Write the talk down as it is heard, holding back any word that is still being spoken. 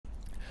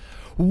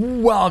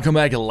Welcome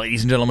back,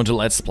 ladies and gentlemen, to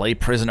Let's Play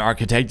Prison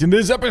Architect. In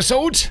this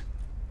episode,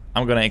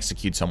 I'm gonna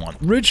execute someone.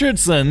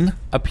 Richardson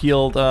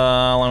appealed,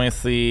 let me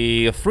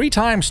see, 3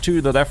 times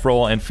to the death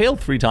row and failed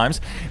 3 times,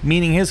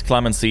 meaning his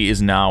clemency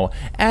is now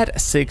at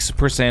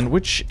 6%,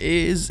 which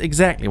is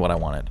exactly what I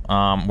wanted.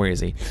 Where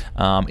is he?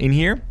 In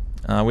here.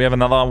 We have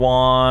another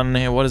one.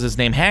 What is his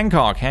name?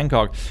 Hancock.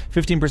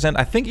 15%.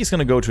 I think he's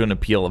gonna go to an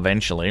appeal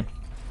eventually.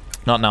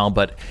 Not now,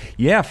 but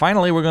yeah,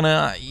 finally we're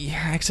gonna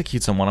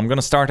execute someone. I'm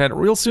gonna start that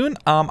real soon.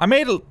 I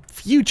made a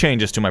few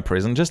changes to my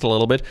prison, just a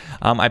little bit.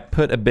 I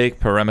put a big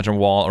perimeter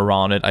wall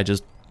around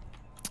it.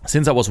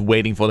 Since I was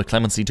waiting for the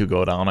clemency to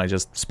go down, I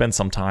just spent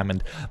some time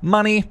and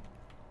money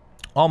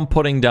on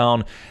putting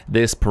down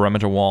this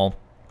perimeter wall.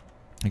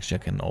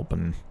 Actually, I can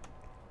open...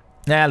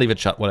 leave it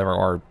shut, whatever,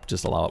 or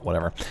just allow it,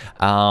 whatever.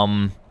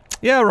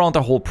 Yeah, around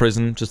the whole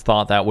prison, just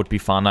thought that would be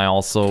fun. I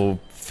also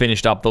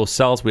finished up those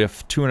cells. We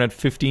have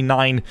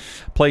 259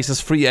 places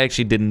free. I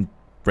actually didn't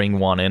bring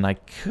one in. I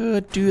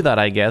could do that,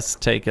 I guess.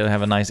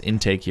 Have a nice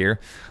intake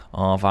here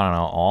of, I don't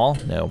know, all?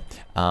 No.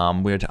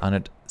 We're at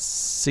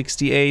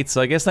 168,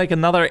 so I guess like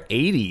another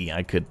 80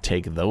 I could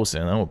take those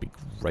in. That would be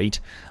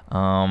great.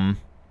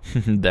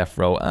 Death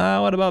row.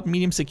 What about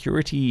medium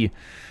security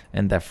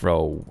and death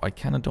row? I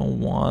kind of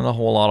don't want a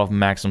whole lot of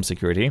maximum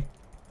security.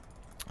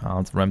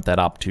 Let's ramp that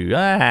up to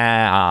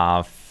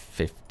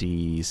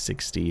 50,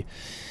 60.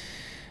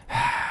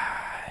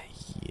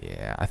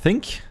 Yeah, I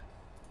think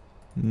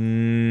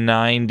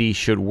 90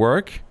 should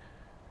work.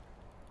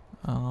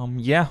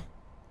 Yeah,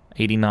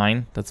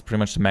 89. That's pretty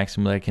much the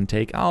maximum that I can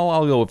take.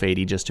 I'll go with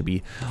 80 just to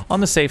be on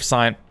the safe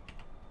side.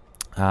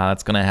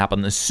 That's gonna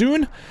happen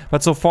soon.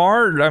 But so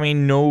far, I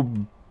mean,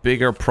 no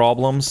bigger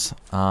problems.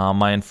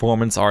 My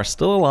informants are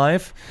still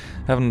alive.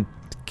 Haven't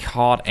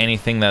caught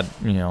anything that,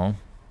 you know,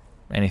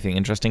 anything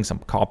interesting. Some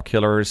cop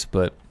killers,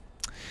 but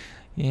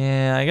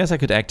yeah, I guess I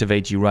could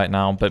activate you right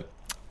now, but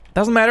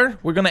doesn't matter.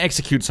 We're gonna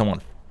execute someone.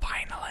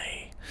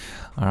 Finally.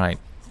 Alright.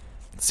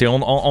 It's the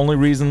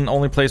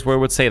only place where I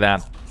would say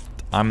that.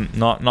 I'm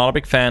not a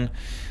big fan,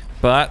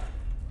 but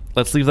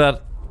let's leave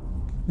that,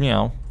 you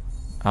know,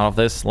 out of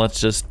this. Let's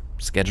just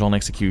schedule an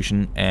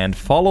execution and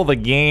follow the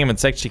game.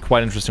 It's actually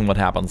quite interesting what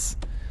happens.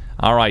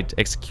 Alright,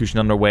 execution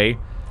underway.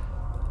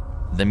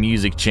 The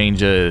music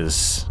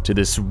changes to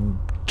this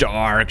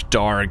dark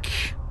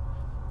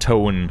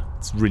tone.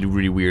 It's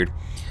really weird.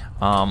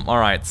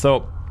 Alright,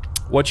 so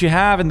what you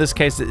have in this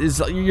case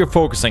is you're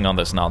focusing on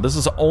this now. This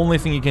is the only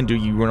thing you can do.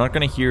 You are not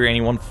going to hear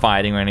anyone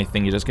fighting or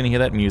anything. You're just going to hear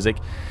that music.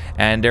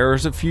 And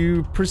there's a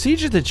few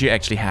procedures that you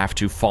actually have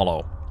to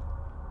follow.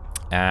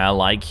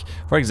 Like,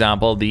 for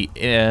example, the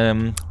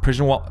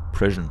prison warder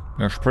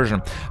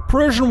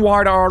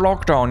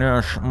lockdown.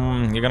 Yes,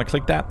 you're gonna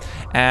click that,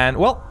 and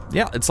well,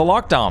 yeah, it's a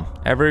lockdown.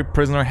 Every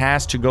prisoner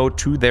has to go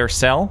to their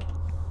cell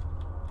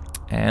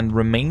and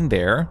remain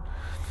there.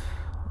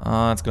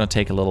 It's gonna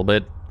take a little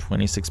bit,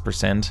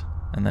 26%,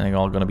 and then they're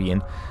all gonna be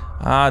in.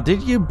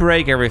 Did you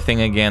break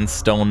everything again,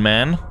 Stone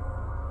Man?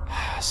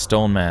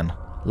 Stone Man.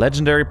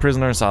 Legendary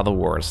prisoners are the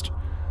worst.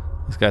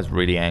 This guy's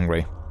really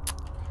angry.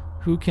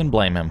 Who can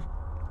blame him?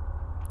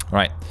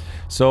 Right,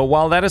 so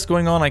while that is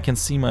going on, I can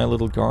see my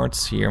little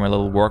guards here, my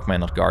little workmen,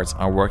 not guards,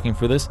 are working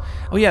for this.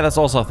 Oh yeah, that's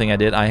also a thing I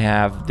did. I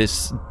have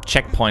this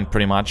checkpoint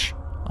pretty much.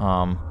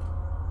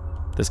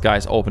 This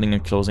guy's opening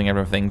and closing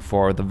everything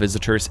for the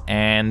visitors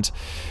and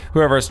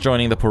whoever's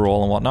joining the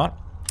parole and whatnot.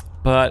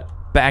 But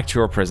back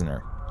to our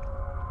prisoner.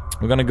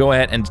 We're gonna go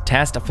ahead and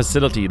test a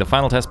facility. The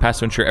final test passed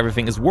to ensure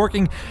everything is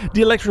working.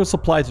 The electrical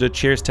supply to the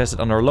chairs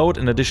tested under load.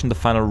 In addition, the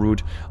final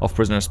route of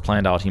prisoners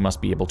planned out. He must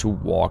be able to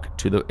walk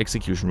to the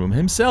execution room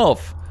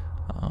himself.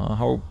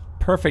 How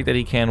perfect that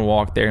he can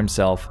walk there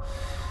himself.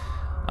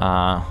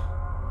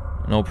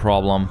 No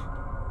problem.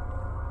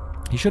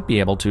 He should be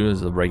able to.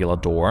 There's a regular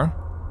door.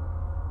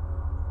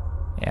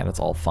 Yeah, that's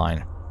all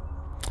fine.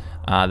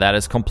 That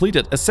is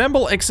completed.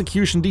 Assemble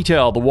execution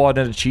detail. The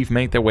warden and the chief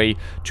make their way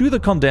to the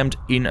condemned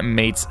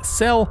inmate's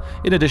cell.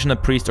 In addition, a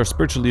priest or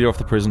spiritual leader of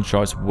the prison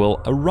choice will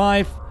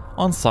arrive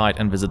on site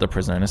and visit the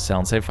prisoner in his cell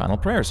and say final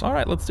prayers.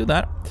 Alright, let's do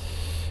that.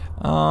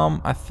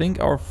 I think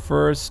our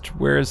first...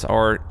 There's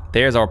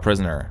our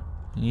prisoner.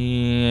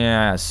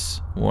 Yes,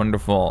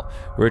 wonderful.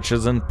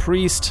 Richardson,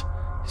 priest.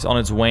 He's on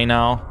his way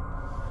now.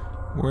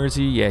 Where is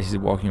he? Yeah, he's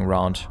walking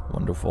around.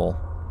 Wonderful.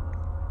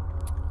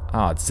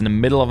 It's in the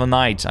middle of the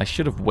night. I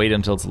should have waited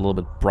until it's a little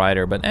bit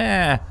brighter, but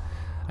I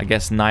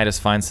guess night is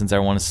fine since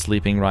everyone is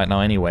sleeping right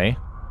now anyway.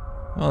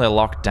 Well, they're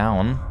locked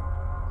down.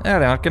 Yeah,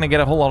 they're not gonna get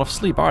a whole lot of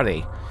sleep, are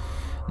they?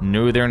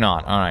 No, they're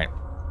not. Alright.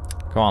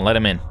 Come on, let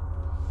him in.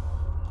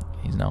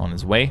 He's now on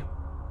his way.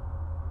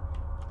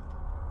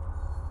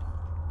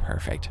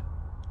 Perfect.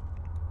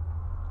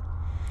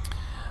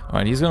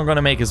 Alright, he's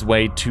gonna make his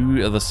way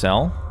to the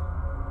cell.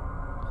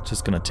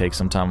 Just gonna take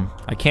some time.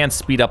 I can't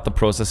speed up the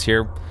process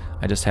here.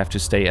 I just have to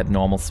stay at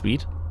normal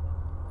speed.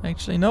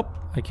 Actually, nope.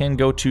 I can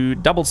go to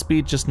double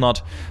speed, just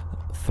not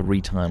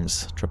 3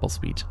 times triple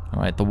speed.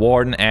 Alright, the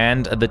warden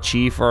and the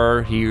chief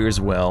are here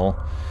as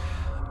well.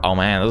 Oh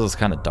man, this is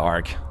kind of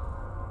dark.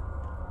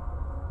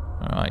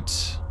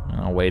 Alright.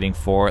 Waiting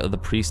for the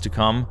priest to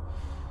come.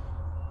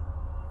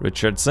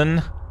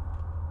 Richardson.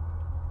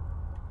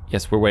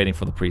 Yes, we're waiting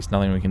for the priest.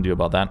 Nothing we can do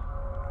about that.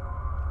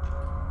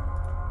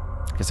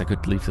 Guess I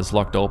could leave this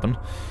locked open.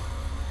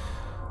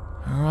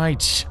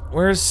 Alright.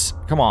 Where's...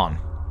 Come on.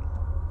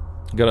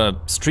 Gotta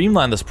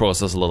streamline this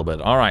process a little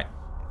bit. Alright.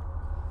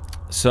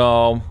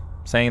 So,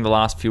 saying the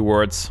last few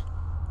words.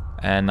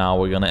 And now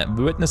we're gonna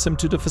witness him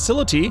to the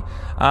facility.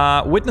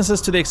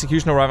 Witnesses to the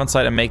execution arrive on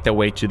site and make their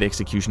way to the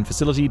execution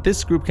facility.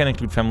 This group can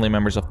include family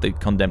members of the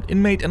condemned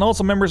inmate and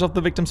also members of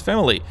the victim's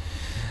family.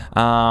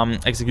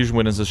 Execution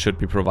witnesses should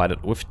be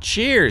provided with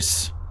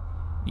chairs.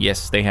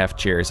 Yes, they have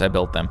chairs. I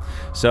built them.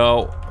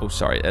 So, oh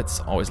sorry, that's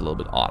always a little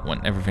bit odd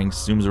when everything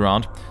zooms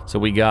around. So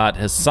we got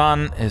his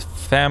son, his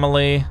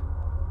family.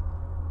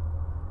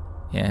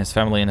 Yeah, his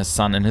family and his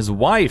son and his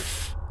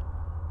wife.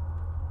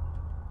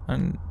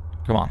 And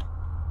come on.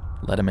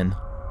 Let him in.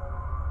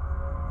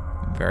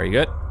 Very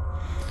good.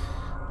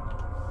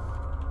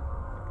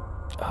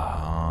 It's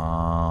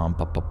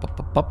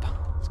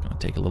gonna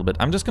take a little bit.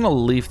 I'm just gonna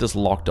leave this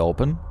locked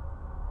open.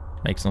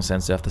 Makes no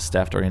sense to have the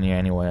staff door in here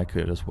anyway. I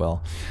could as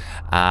well.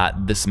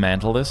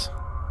 Dismantle this.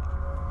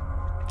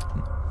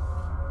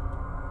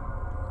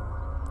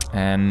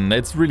 And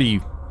it's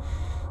really...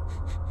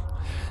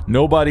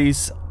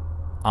 Nobody's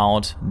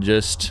out,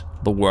 just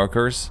the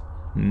workers.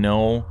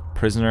 No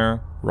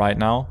prisoner right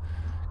now.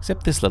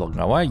 Except this little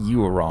guy. Why are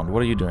you around?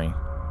 What are you doing?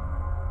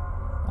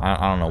 I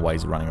don't know why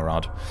he's running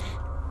around.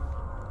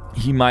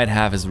 He might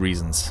have his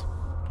reasons.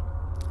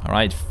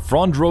 Alright,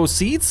 front row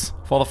seats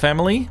for the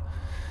family.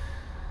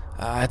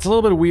 It's a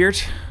little bit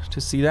weird to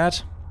see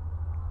that.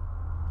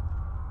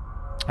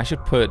 I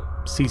should put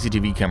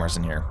CCTV cameras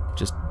in here.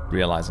 Just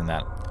realizing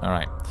that.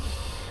 Alright.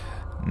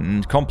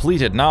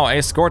 Completed. Now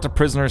escort the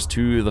prisoners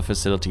to the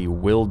facility.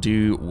 Will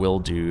do, will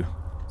do.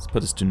 Let's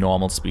put this to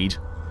normal speed.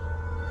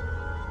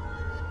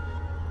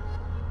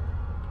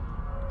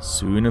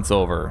 Soon it's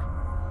over.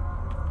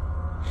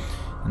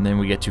 And then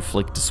we get to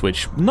flick the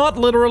switch. Not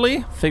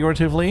literally,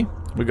 figuratively.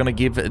 We're gonna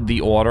give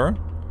the order.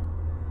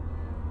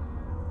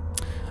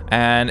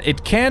 And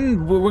it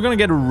can... We're gonna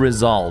get a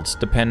result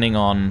depending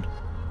on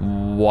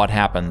what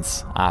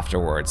happens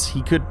afterwards.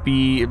 He could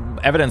be...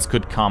 Evidence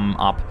could come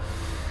up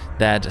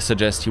that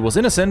suggests he was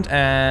innocent,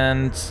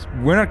 and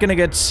we're not gonna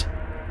get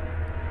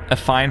a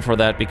fine for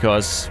that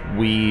because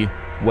we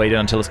waited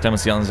until his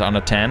clemency is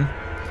under 10.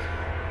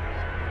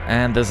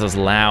 And this is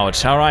loud.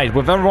 Alright,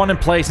 with everyone in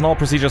place and all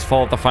procedures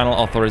followed, the final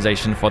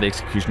authorization for the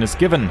execution is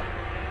given.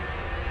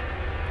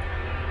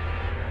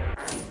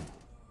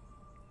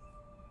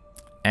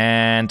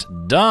 And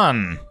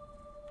done.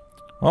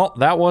 Well,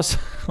 that was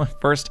my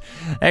first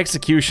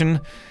execution.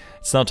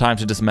 It's now time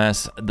to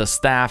dismiss the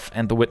staff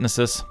and the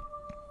witnesses.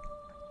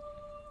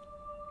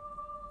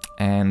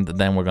 And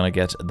then we're gonna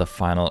get the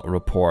final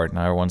report.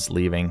 Now everyone's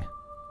leaving.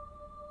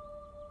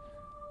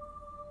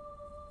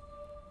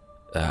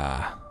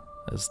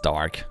 It's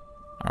dark.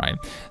 Alright.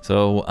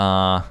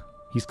 So,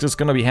 he's just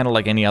gonna be handled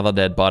like any other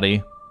dead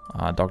body.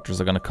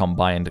 Doctors are gonna come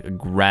by and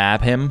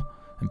grab him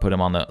and put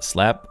him on the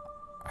slab,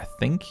 I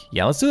think.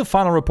 Yeah, let's do the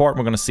final report.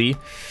 We're gonna see.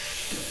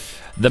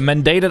 The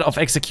mandate of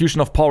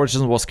execution of Paul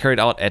Richardson was carried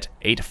out at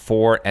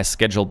 8:04 as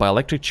scheduled by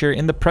electric chair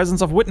in the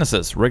presence of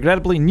witnesses.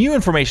 Regrettably, new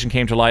information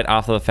came to light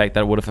after the fact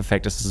that would have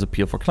affected his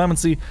appeal for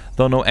clemency,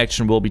 though no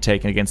action will be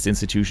taken against the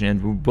institution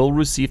and will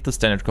receive the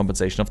standard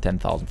compensation of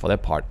 10,000 for their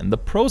part in the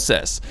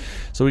process.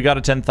 So we got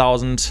a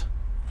 10,000,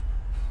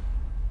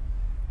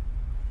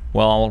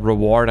 well,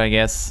 reward, I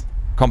guess,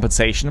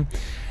 compensation.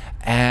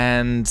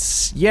 And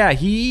yeah,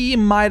 he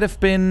might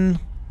have been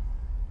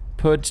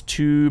put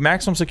to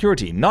maximum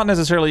security. Not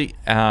necessarily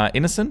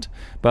innocent,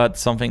 but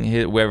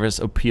something where his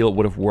appeal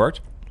would have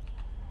worked.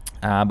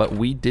 But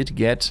we did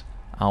get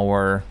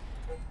our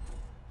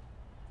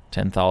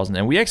 10,000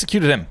 and we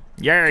executed him.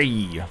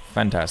 Yay!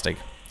 Fantastic.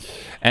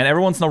 And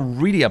everyone's now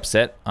really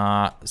upset.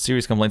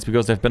 Serious complaints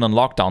because they've been on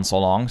lockdown so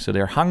long. So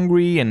they're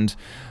hungry and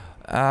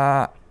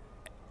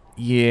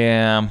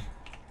yeah,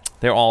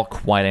 they're all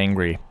quite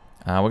angry.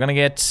 We're gonna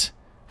get...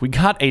 We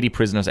got 80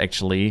 prisoners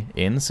actually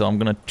in, so I'm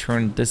gonna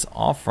turn this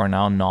off for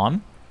now,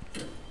 none.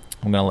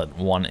 I'm gonna let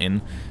one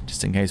in,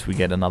 just in case we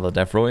get another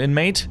death row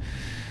inmate.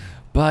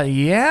 But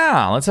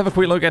yeah, let's have a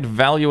quick look at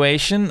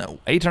valuation.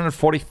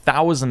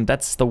 840,000,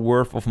 that's the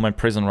worth of my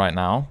prison right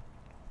now.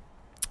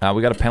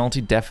 We got a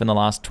penalty, death in the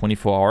last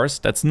 24 hours.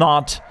 That's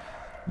not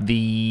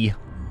the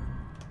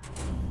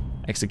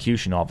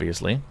execution,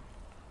 obviously.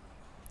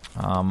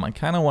 I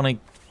kind of want to...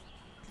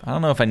 I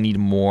don't know if I need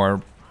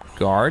more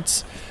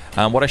guards.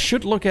 What I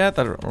should look at,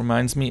 that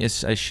reminds me,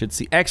 is I should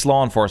see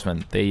ex-law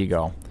enforcement. There you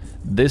go.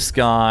 This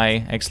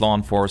guy, ex-law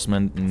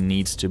enforcement,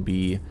 needs to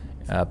be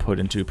put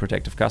into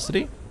protective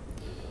custody.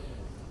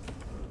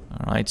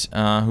 Alright,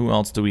 who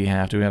else do we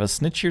have? Do we have a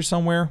snitch here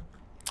somewhere?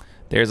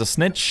 There's a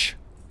snitch.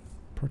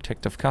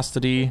 Protective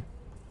custody.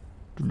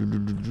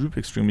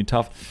 Extremely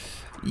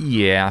tough.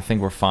 Yeah, I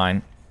think we're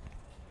fine.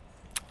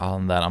 Other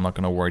than that, I'm not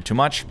going to worry too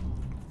much.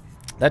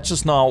 That's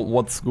just now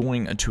what's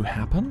going to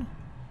happen.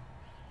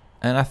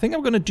 And I think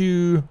I'm gonna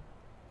do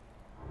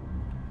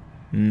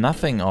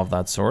Nothing of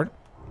that sort.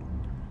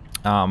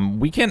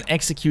 We can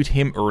execute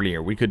him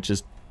earlier. We could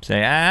just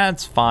say,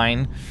 it's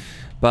fine.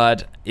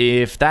 But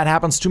if that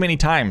happens too many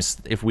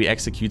times, if we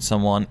execute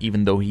someone,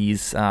 even though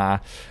he's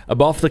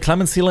above the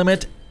clemency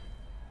limit,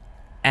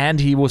 and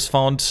he was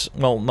found,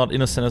 well, not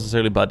innocent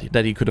necessarily, but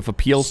that he could have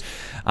appealed,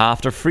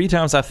 after 3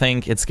 times, I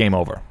think it's game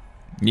over.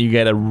 You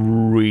get a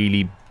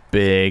really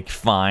big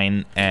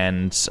fine,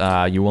 and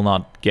you will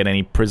not get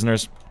any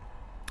prisoners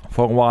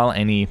for a while,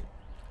 any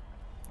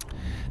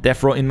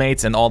death row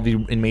inmates, and all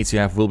the inmates you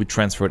have will be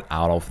transferred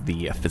out of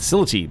the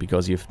facility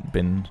because you've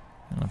been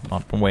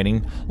not been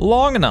waiting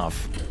long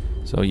enough.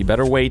 So you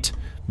better wait,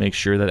 make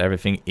sure that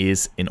everything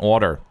is in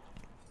order.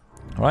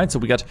 Alright, so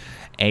we got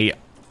a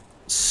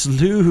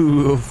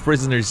slew of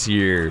prisoners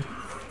here.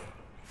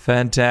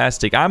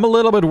 Fantastic. I'm a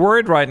little bit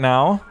worried right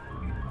now.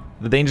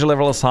 The danger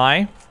level is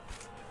high.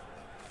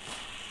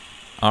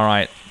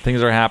 Alright,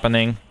 things are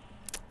happening.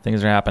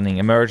 Things are happening.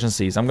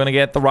 Emergencies. I'm gonna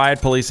get the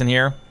riot police in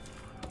here.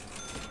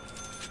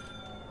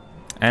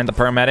 And the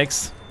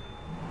paramedics.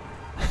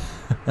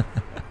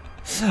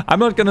 I'm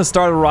not gonna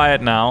start a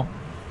riot now.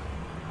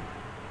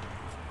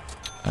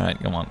 Alright,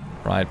 come on.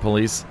 Riot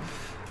police.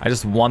 I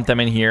just want them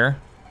in here.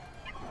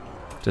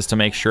 Just to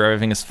make sure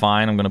everything is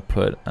fine. I'm gonna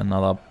put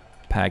another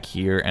pack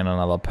here and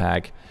another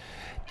pack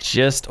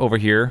just over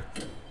here.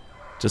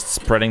 Just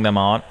spreading them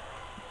out.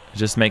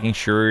 Just making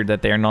sure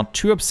that they're not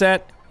too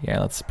upset. Yeah,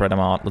 let's spread them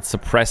out. Let's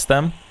suppress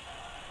them.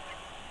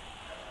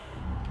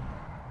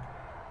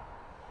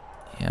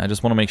 Yeah, I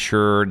just want to make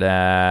sure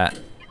that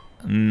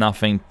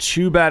nothing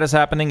too bad is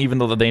happening, even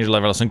though the danger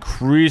level is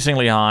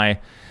increasingly high.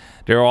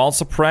 They're all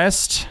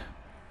suppressed.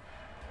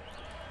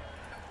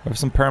 We have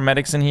some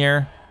paramedics in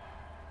here.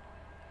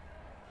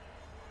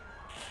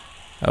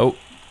 Oh.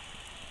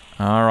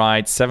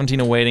 Alright, 17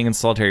 awaiting in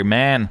solitary.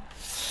 Man.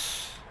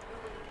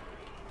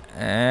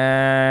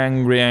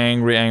 Angry,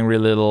 angry, angry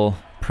little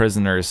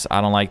prisoners.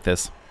 I don't like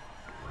this.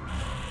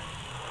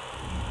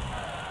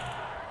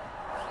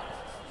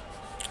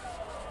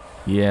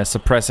 Yeah,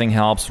 suppressing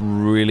helps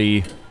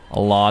really a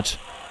lot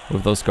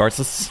with those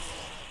guards.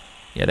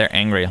 Yeah, they're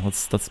angry.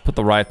 Let's put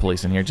the riot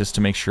police in here just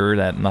to make sure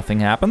that nothing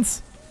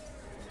happens.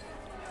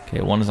 Okay,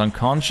 one is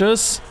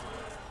unconscious.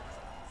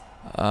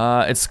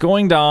 It's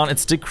going down.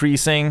 It's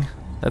decreasing.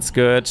 That's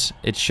good.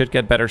 It should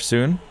get better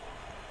soon.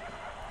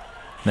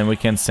 Then we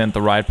can send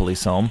the riot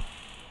police home.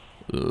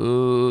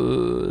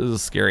 Ooh, this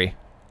is scary.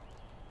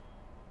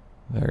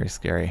 Very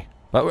scary.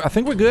 But I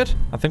think we're good.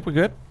 I think we're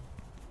good.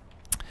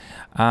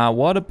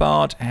 What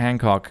about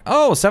Hancock?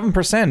 Oh,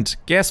 7%.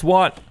 Guess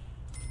what?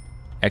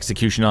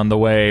 Execution on the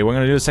way. We're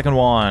gonna do the second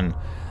one.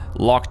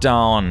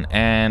 Lockdown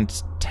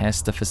and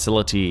test the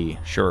facility.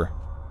 Sure.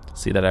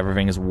 See that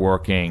everything is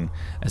working.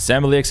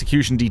 Assemble the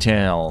execution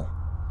detail.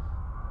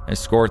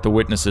 Escort the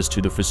witnesses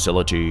to the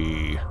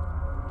facility.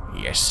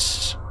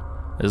 Yes.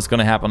 This is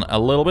gonna happen a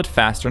little bit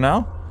faster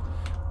now.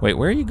 Wait,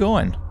 where are you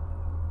going?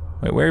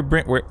 Wait,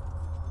 where?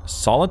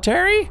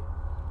 Solitary?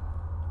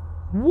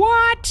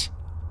 What?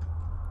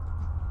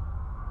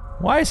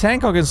 Why is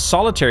Hancock in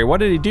solitary?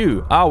 What did he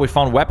do? Oh, we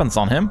found weapons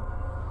on him.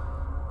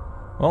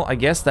 Well, I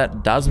guess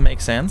that does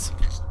make sense.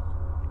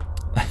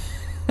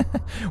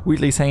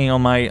 Wheatley's hanging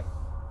on my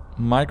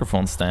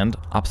microphone stand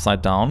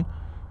upside down.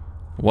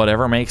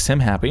 Whatever makes him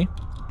happy.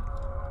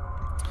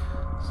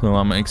 So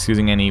I'm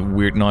excusing any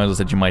weird noises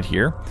that you might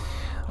hear.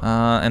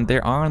 And they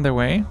are on their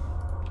way.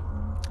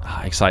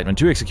 Ah, excitement.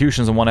 2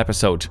 executions in 1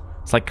 episode.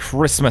 It's like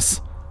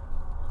Christmas.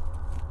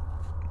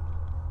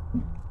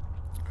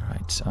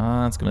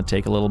 Alright, it's gonna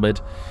take a little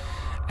bit.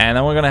 And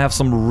then we're gonna have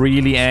some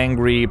really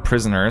angry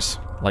prisoners.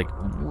 Like,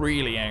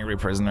 really angry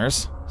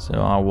prisoners. So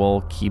I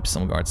will keep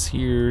some guards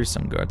here,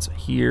 some guards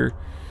here.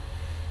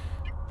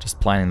 Just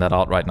planning that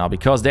out right now,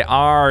 because they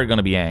are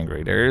gonna be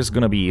angry. There's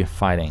gonna be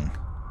fighting.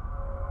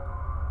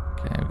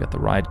 Okay, we've got the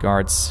riot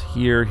guards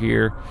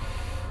here.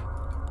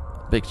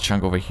 Big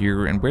chunk over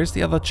here. And where's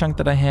the other chunk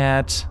that I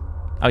had?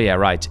 Oh yeah,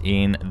 right,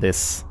 in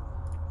this.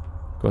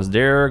 Because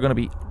they're gonna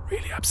be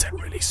really upset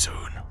really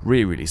soon.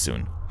 Really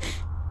soon.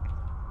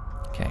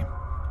 Okay.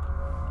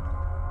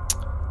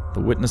 The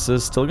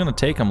witnesses still gonna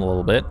take them a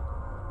little bit.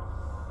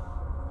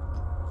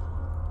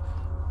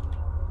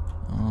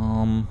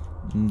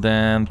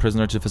 Then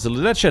prisoner to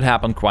facility. That should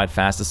happen quite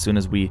fast as soon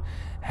as we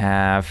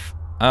have...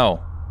 Oh.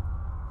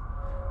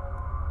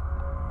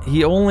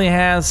 He only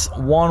has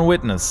 1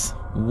 witness.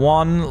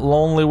 1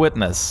 lonely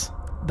witness.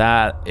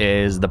 That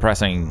is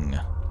depressing.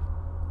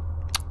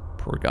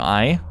 Poor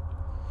guy.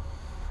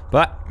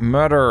 But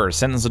murder.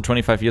 Sentenced to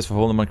 25 years for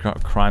vulnerable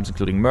crimes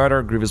including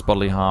murder, grievous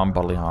bodily harm.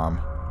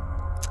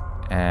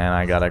 And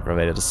I got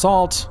aggravated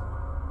assault.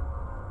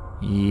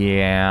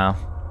 Yeah.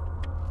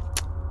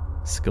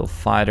 Skilled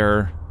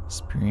fighter.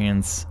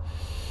 Experience.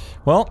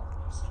 Well,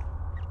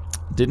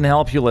 didn't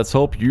help you. Let's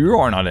hope you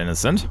are not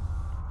innocent.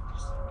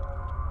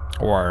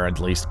 Or at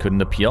least couldn't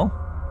appeal.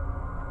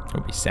 It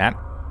would be sad.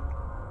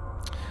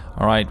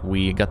 Alright,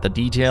 we got the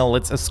detail.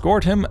 Let's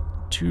escort him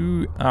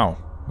to... Oh,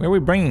 where are we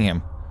bringing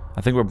him?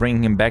 I think we're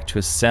bringing him back to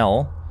his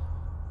cell.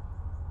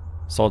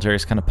 Solitary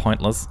is kind of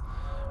pointless.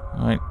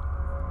 Alright.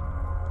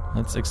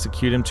 Let's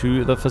execute him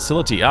to the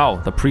facility.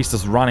 Oh, the priest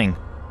is running.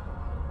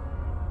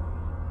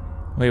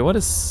 Wait, what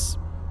is...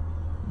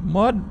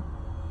 What?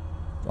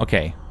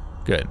 Okay,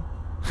 good.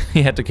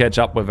 He had to catch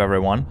up with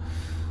everyone.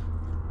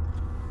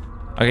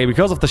 Okay,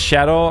 because of the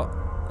shadow,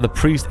 the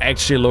priest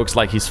actually looks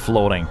like he's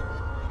floating.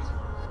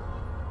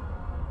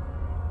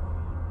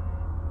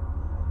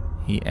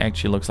 He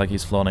actually looks like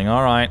he's floating.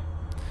 Alright.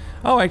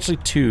 Oh, actually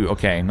 2.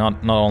 Okay,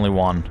 not only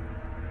 1.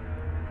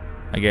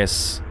 I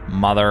guess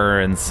mother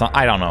and son.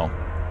 I don't know.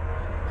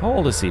 How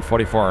old is he?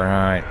 44.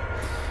 Alright.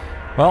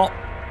 Well,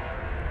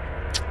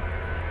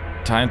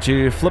 time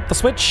to flip the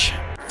switch.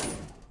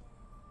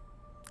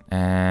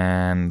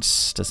 And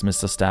dismiss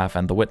the staff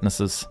and the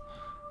witnesses.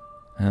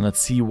 And let's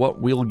see what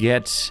we'll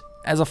get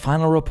as a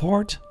final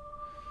report.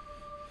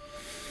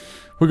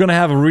 We're gonna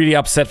have a really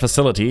upset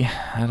facility,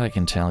 that I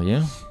can tell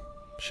you.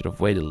 Should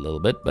have waited a little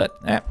bit, but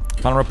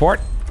final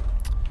report.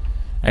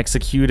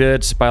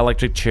 Executed by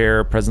electric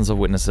chair, presence of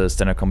witnesses,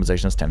 standard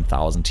compensation is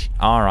 10,000.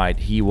 Alright,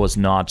 he was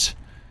not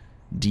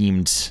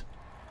deemed.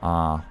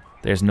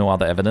 There's no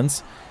other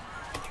evidence.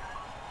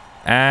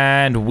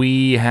 And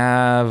we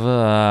have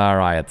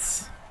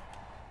riots.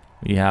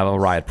 We have a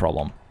riot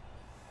problem.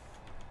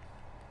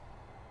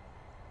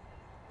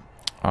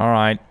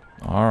 Alright,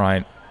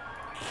 alright.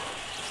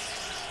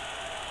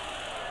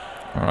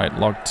 Alright,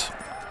 locked.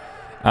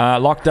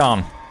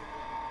 Lockdown.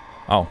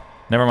 Oh,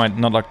 never mind,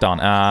 not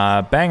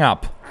lockdown. Bang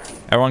up.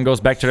 Everyone goes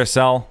back to their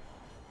cell.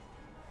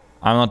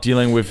 I'm not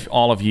dealing with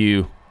all of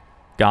you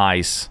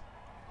guys.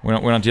 We're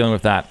not dealing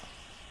with that.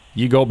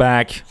 You go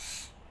back.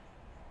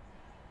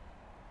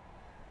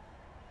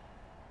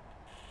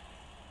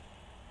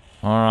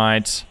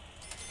 Alright.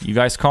 You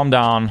guys calm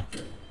down.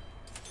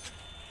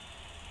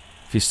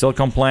 If you're still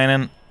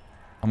complaining,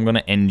 I'm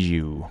gonna end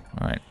you.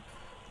 Alright.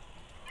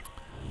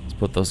 Let's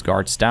put those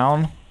guards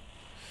down.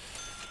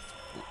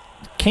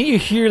 Can you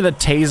hear the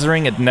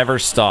tasering? It never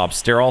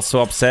stops. They're all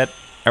so upset.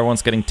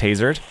 Everyone's getting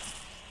tasered.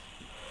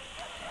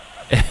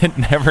 It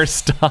never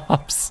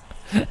stops.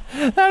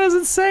 That is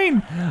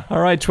insane.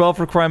 Alright, 12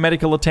 require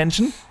medical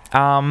attention.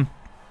 That's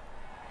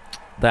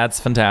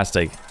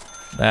fantastic.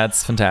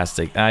 That's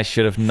fantastic. I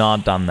should have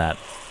not done that.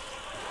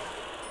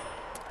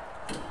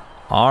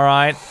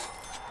 Alright.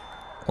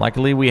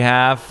 Luckily we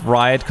have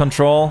riot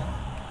control.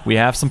 We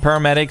have some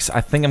paramedics.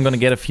 I think I'm gonna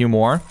get a few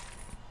more.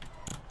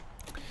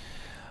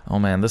 Oh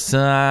man, this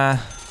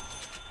yeah.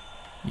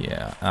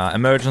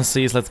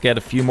 Emergencies, let's get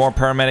a few more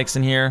paramedics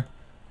in here.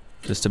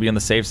 Just to be on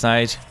the safe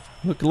side.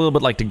 Look a little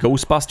bit like the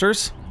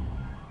Ghostbusters.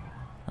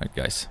 Alright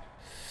guys.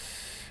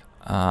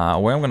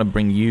 Where I'm gonna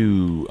bring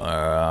you,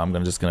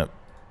 I'm just gonna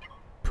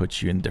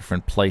put you in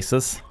different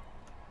places.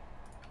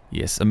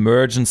 Yes,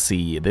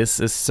 emergency. This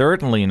is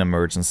certainly an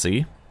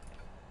emergency.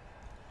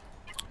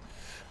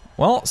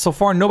 Well, so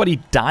far nobody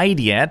died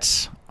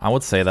yet. I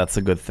would say that's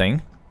a good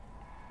thing.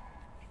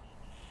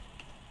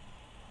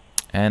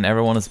 And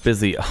everyone is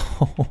busy.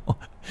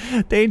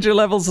 Danger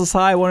levels is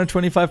high.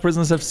 125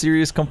 prisoners have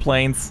serious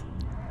complaints.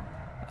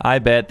 I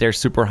bet they're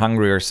super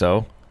hungry or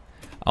so.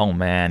 Oh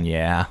man,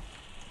 yeah.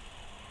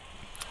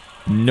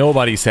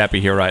 Nobody's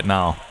happy here right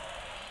now.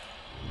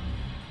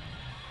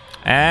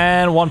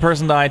 And 1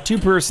 person died. 2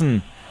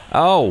 person.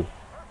 Oh.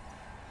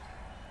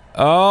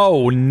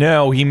 Oh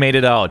no, he made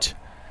it out.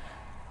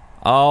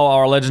 Oh,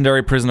 our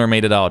legendary prisoner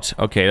made it out.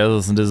 Okay,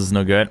 this is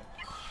no good.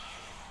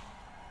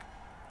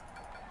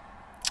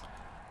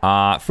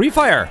 Free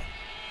fire.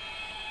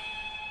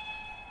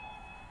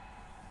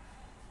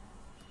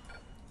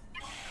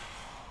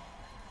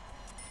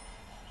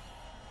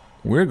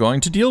 We're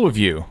going to deal with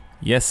you.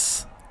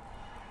 Yes.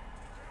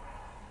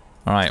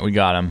 Alright, we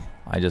got him.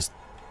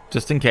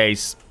 Just in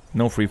case.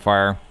 No free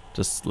fire.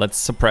 Just let's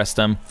suppress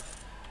them.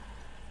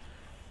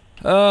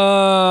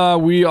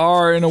 We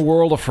are in a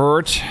world of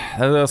hurt.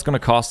 That's gonna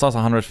cost us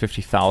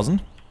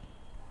 150,000.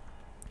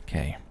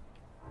 Okay.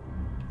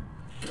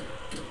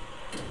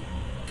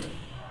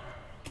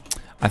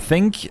 I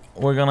think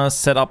we're gonna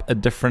set up a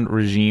different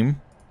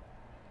regime.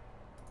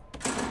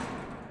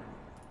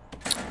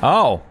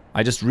 Oh,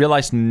 I just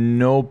realized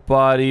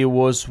nobody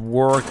was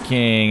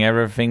working.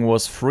 Everything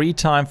was free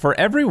time for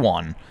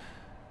everyone.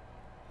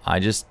 I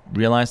just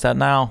realized that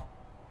now.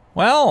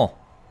 Well,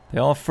 they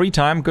all have free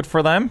time. Good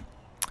for them.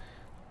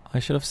 I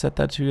should have set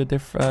that to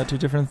two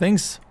different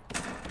things.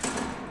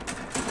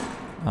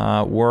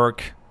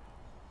 Work.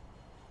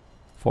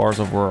 4 hours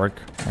of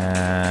work.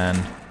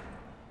 And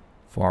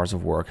 4 hours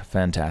of work.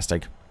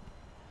 Fantastic.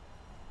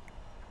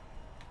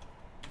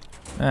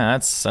 Yeah,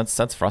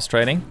 that's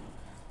frustrating.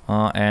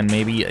 And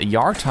maybe a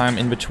yard time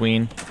in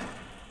between.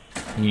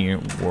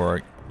 You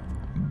work.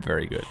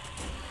 Very good.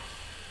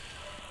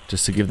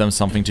 Just to give them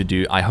something to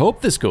do. I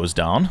hope this goes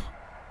down.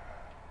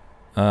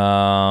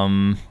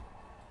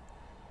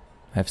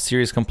 Have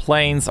serious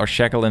complaints, are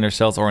shackled in their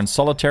cells or in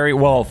solitary.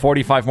 Well,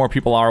 45 more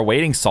people are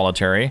awaiting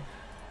solitary.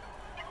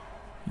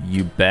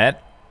 You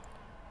bet.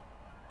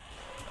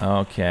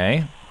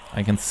 Okay.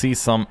 I can see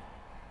some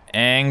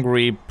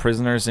angry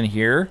prisoners in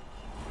here.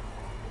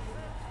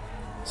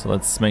 So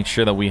let's make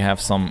sure that we have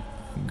some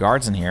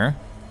guards in here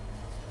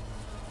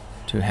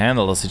to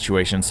handle the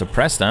situation,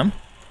 suppress them.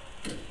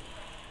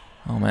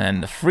 Oh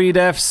man, 3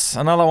 deaths,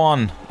 another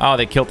one. Oh,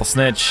 they killed the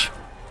snitch.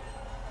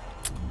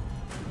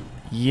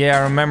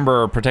 Yeah,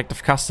 remember,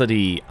 protective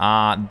custody.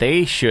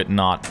 They should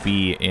not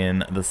be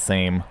in the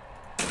same.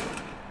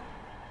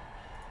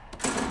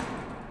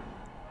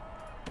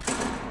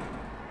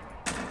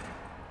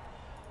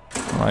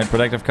 Alright,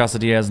 protective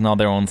custody has now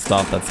their own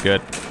stuff, that's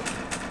good.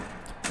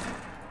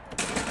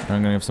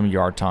 I'm gonna have some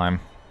yard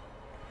time.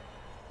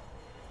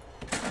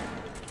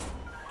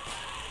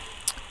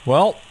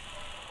 Well,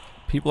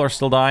 people are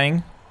still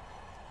dying.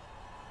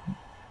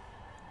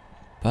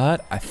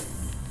 But I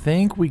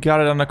think we got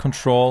it under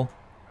control.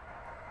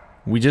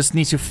 We just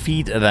need to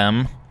feed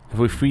them. If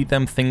we feed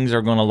them, things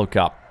are gonna look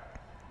up.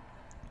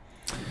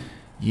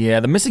 Yeah,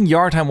 the missing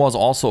yard time was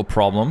also a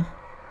problem.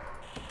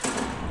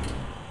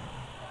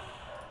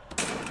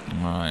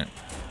 Alright.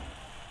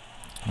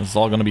 This is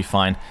all gonna be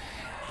fine.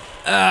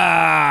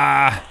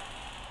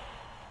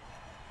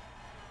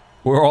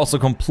 We're also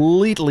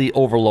completely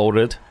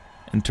overloaded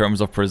in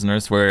terms of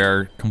prisoners.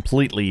 We're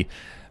completely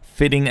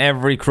fitting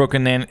every crook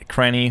and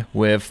cranny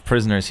with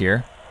prisoners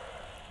here.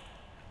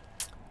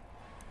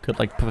 Could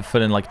like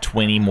fit in like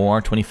 20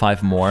 more,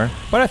 25 more.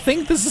 But I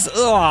think this is...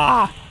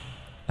 Oh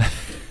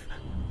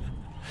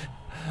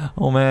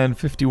man,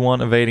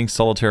 51 evading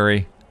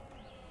solitary.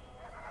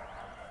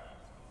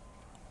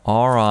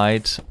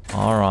 Alright,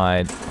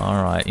 alright,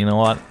 alright. You know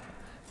what?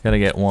 Gotta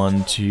get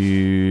 1,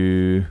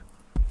 2...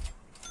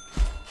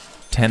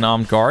 10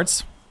 armed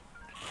guards.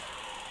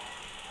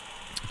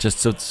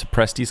 Just to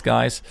suppress these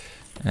guys.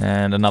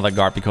 And another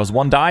guard because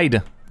 1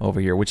 died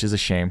over here, which is a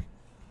shame.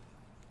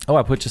 Oh,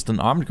 I put just an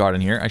armed guard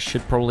in here. I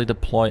should probably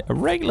deploy a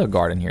regular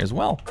guard in here as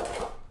well.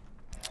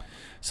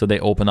 So they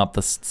open up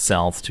the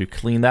cells to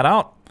clean that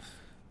out.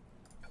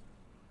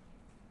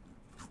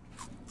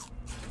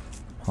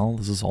 Well,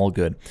 this is all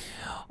good.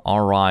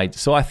 Alright,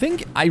 so I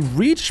think I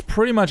reached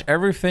pretty much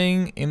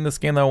everything in this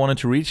game that I wanted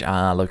to reach.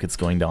 Ah, look, it's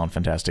going down.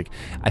 Fantastic.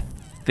 I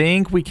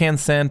think we can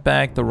send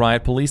back the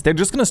riot police. They're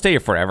just gonna stay here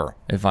forever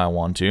if I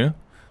want to. I'm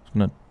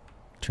gonna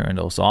turn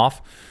those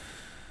off.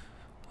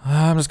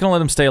 I'm just gonna let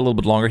them stay a little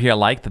bit longer here. I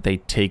like that they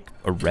take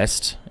a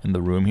rest in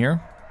the room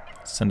here.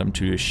 Send them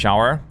to a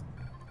shower.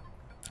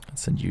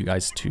 Send you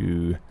guys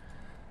to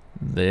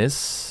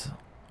this.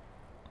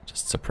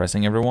 Just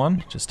suppressing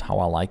everyone, just how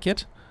I like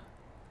it.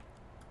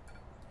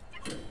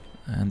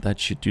 And that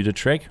should do the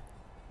trick.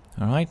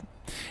 Alright.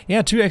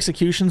 Yeah, 2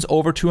 executions,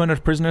 over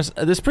 200 prisoners.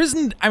 This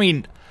prison, I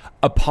mean,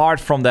 apart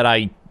from that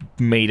I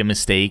made a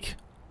mistake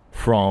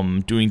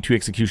from doing 2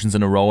 executions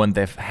in a row and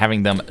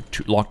having them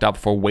locked up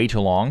for way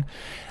too long.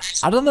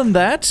 Other than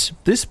that,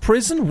 this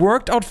prison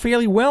worked out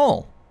fairly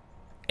well.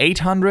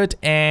 800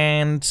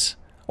 and...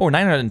 oh,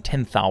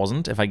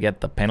 910,000 if I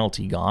get the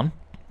penalty gone.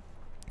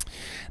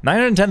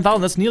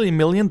 910,000, that's nearly $1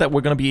 million that we're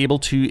going to be able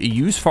to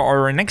use for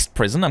our next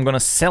prison. I'm going to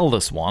sell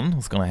this one.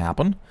 It's going to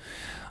happen.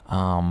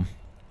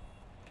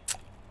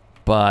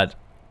 But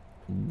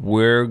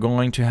we're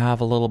going to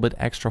have a little bit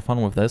extra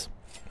fun with this.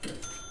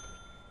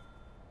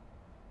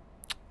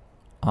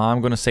 I'm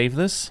going to save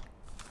this.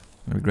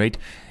 That'll be great.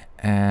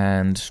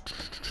 And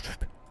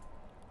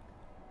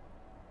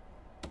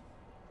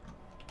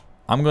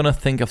I'm going to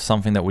think of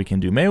something that we can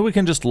do. Maybe we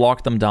can just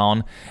lock them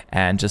down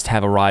and just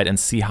have a ride and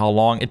see how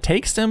long it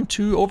takes them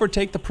to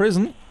overtake the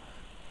prison.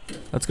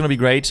 That's going to be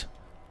great.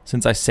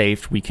 Since I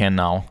saved, we can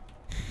now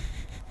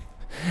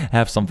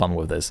have some fun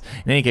with this.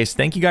 In any case,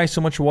 thank you guys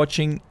so much for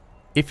watching.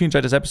 If you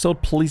enjoyed this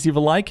episode, please leave a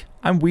like.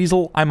 I'm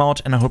Weasel, I'm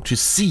out, and I hope to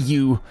see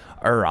you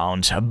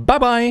around.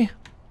 Bye-bye!